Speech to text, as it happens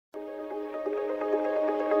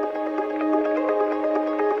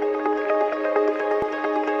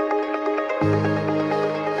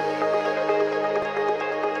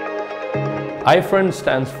i-Fern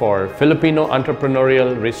stands for Filipino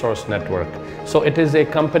Entrepreneurial Resource Network. So it is a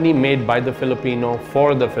company made by the Filipino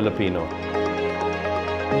for the Filipino.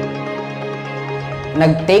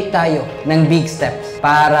 Nag-take tayo ng big steps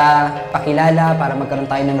para pakilala, para magkaroon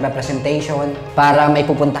tayo ng representation, para may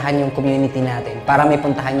pupuntahan yung community natin, para may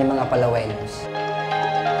puntahan yung mga Palawenos.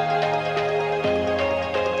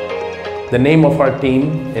 The name of our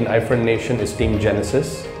team in i-Fern Nation is Team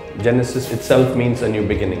Genesis. Genesis itself means a new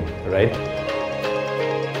beginning, right?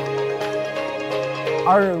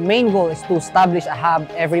 Our main goal is to establish a hub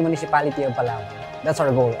every municipality of Palawan. That's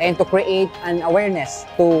our goal. And to create an awareness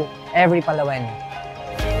to every Palaweno.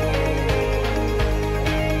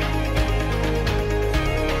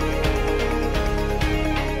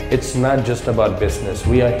 It's not just about business.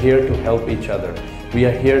 We are here to help each other. We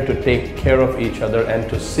are here to take care of each other and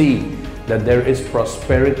to see that there is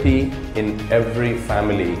prosperity in every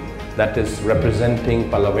family that is representing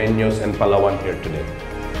Palaweños and Palawan here today.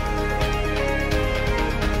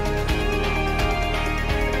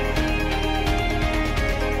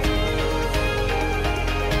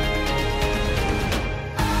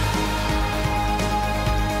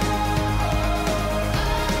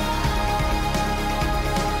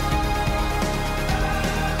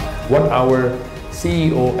 What our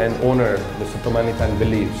CEO and owner, Mr. Tumanitan,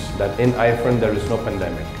 believes that in i-Fern there is no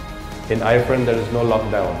pandemic, in i-Fern there is no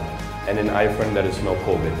lockdown, and in i-Fern there is no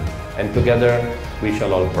COVID. And together, we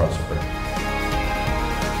shall all prosper.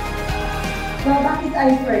 Bakit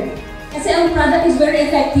i-Fern? Kasi ang product is very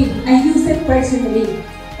effective. I use it personally.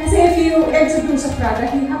 Kasi if you introduce a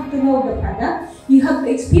product, you have to know the product, you have to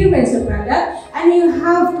experience the product, and you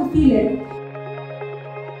have to feel it.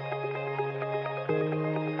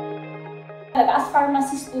 As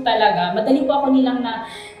pharmacist po talaga, madali po ako nilang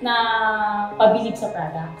na pabilib sa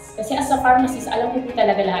products. Kasi as a pharmacist, alam ko po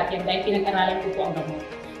talaga lahat yan dahil pinag-aralan ko po ang gamot.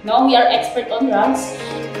 No, we are expert on drugs.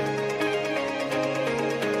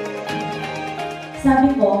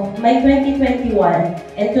 Sabi ko, my 2021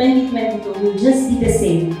 and 2022 will just be the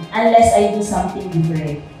same unless I do something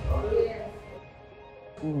different.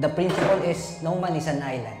 The principle is no man is an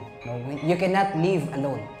island. No, you cannot live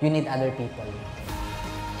alone. You need other people.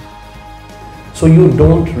 So you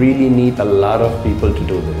don't really need a lot of people to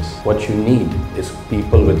do this. What you need is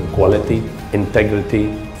people with quality,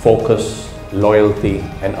 integrity, focus, loyalty,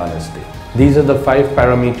 and honesty. These are the 5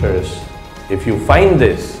 parameters. If you find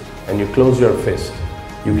this and you close your fist,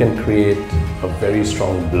 you can create a very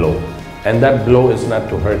strong blow. And that blow is not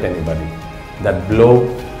to hurt anybody. That blow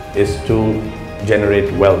is to generate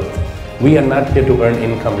wealth. We are not here to earn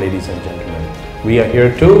income, ladies and gentlemen. We are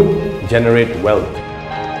here to generate wealth.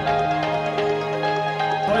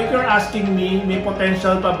 So if you're asking me, may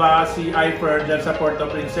potential pa ba si i-Fern dyan sa Puerto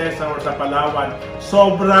Princesa or sa Palawan?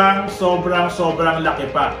 Sobrang laki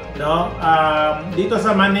pa. No? Dito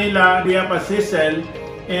sa Manila, we have a sizzle,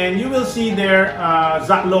 and you will see there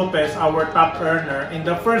Zach Lopez, our top earner. In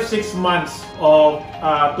the first 6 months of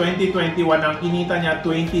 2021, ang kinita niya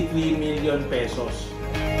 23 million pesos.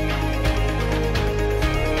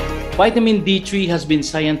 Vitamin D3 has been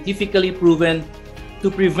scientifically proven to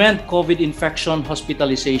prevent COVID infection,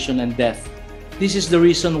 hospitalization, and death. This is the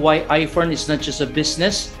reason why i-Fern is not just a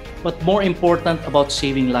business, but more important about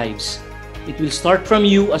saving lives. It will start from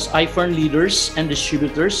you as i-Fern leaders and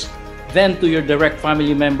distributors, then to your direct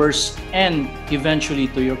family members, and eventually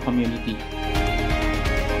to your community.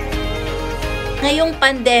 Ngayong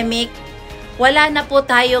pandemic, wala na po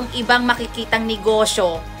tayong ibang makikitang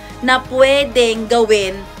negosyo na pwedeng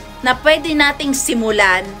gawin, na pwede nating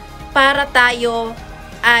simulan para tayo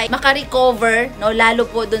ay makarecover, no, lalo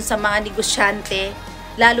po dun sa mga negosyante,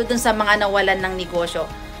 lalo dun sa mga nawalan ng negosyo.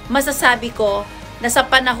 Masasabi ko na sa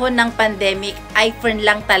panahon ng pandemic, i-Fern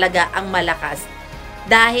lang talaga ang malakas.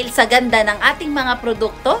 Dahil sa ganda ng ating mga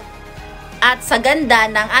produkto at sa ganda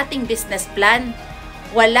ng ating business plan,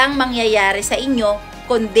 walang mangyayari sa inyo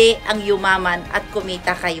kundi ang yumaman at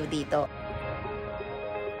kumita kayo dito.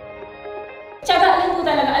 Tiyaga, alam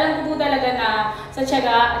ko po talaga na sa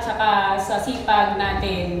tiyaga at saka sa sipag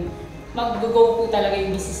natin, mag-go po talaga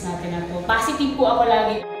yung business natin na to. Positive po ako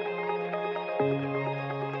lagi.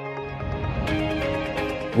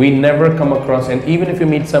 We never come across, and even if you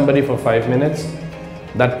meet somebody for 5 minutes,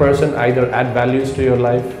 that person either add values to your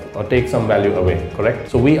life or take some value away, correct?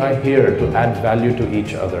 So we are here to add value to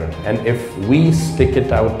each other. And if we stick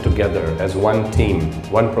it out together as one team,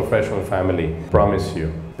 one professional family, promise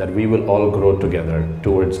you that we will all grow together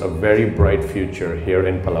towards a very bright future here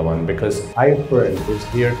in Palawan, because i-Fern is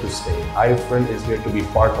here to stay. i-Fern is here to be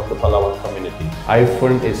part of the Palawan community.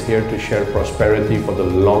 i-Fern is here to share prosperity for the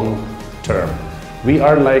long term. We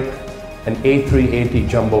are like an A380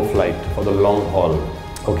 jumbo flight for the long haul.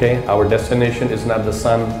 Okay, our destination is not the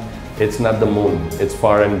sun, it's not the moon, it's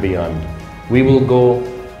far and beyond. We will go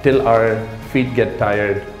till our feet get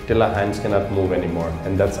tired, till our hands cannot move anymore,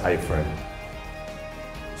 and that's i-Fern.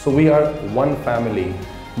 So we are one family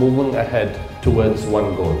moving ahead towards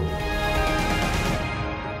one goal.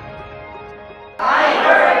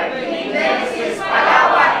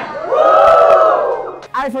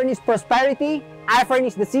 i-Fern is prosperity, i-Fern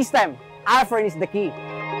is the system, i-Fern is the key.